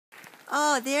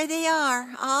Oh, there they are.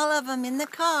 All of them in the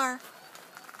car.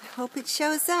 I hope it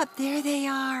shows up. There they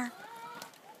are.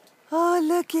 Oh,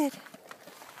 look it.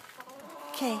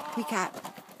 Okay, we got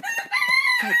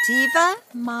Diva,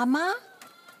 Mama.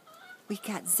 We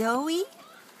got Zoe.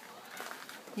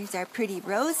 Here's our pretty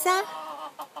Rosa.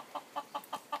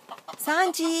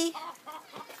 Sanji.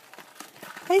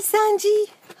 Hi,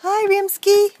 Sanji. Hi,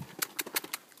 Rimsky.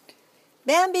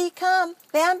 Bambi, come.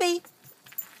 Bambi.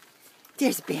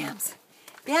 There's Bams.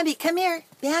 Bambi, come here.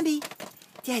 Bambi.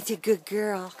 That's a good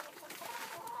girl.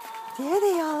 There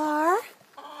they all are.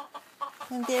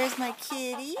 And there's my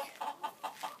kitty.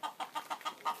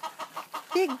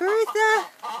 Big Bertha.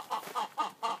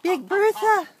 Big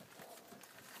Bertha.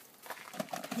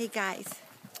 Hey, guys.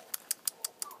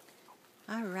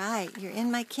 All right, you're in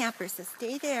my camper, so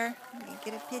stay there. Let me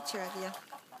get a picture of you.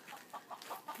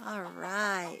 All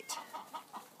right.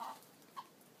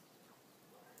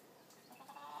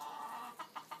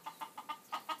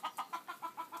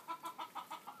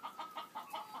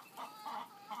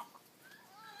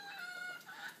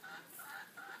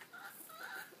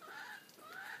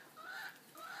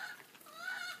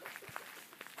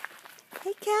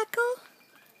 Hey, Cackle.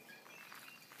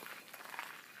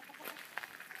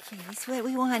 Okay, this is what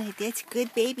we wanted. That's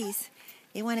good babies.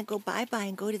 They want to go bye-bye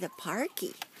and go to the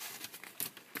parky.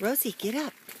 Rosie, get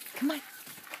up. Come on.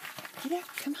 Get up.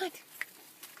 Come on.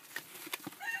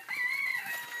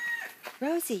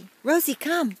 Rosie. Rosie,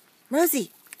 come.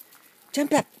 Rosie.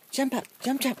 Jump up. Jump up.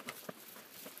 Jump, jump.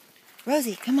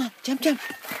 Rosie, come on. Jump, jump.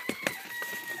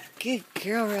 Good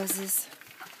girl, Roses.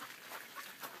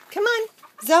 Come on,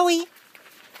 Zoe.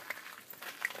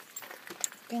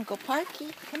 Gonna go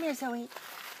parky. Come here, Zoe.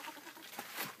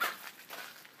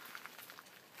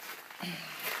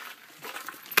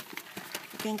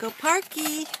 Gonna go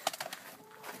parky.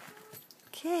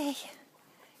 Okay.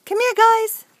 Come here,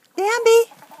 guys. Bambi.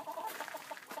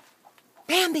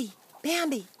 Bambi.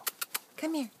 Bambi.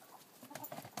 Come here.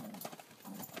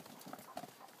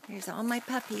 Here's all my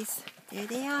puppies. There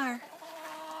they are.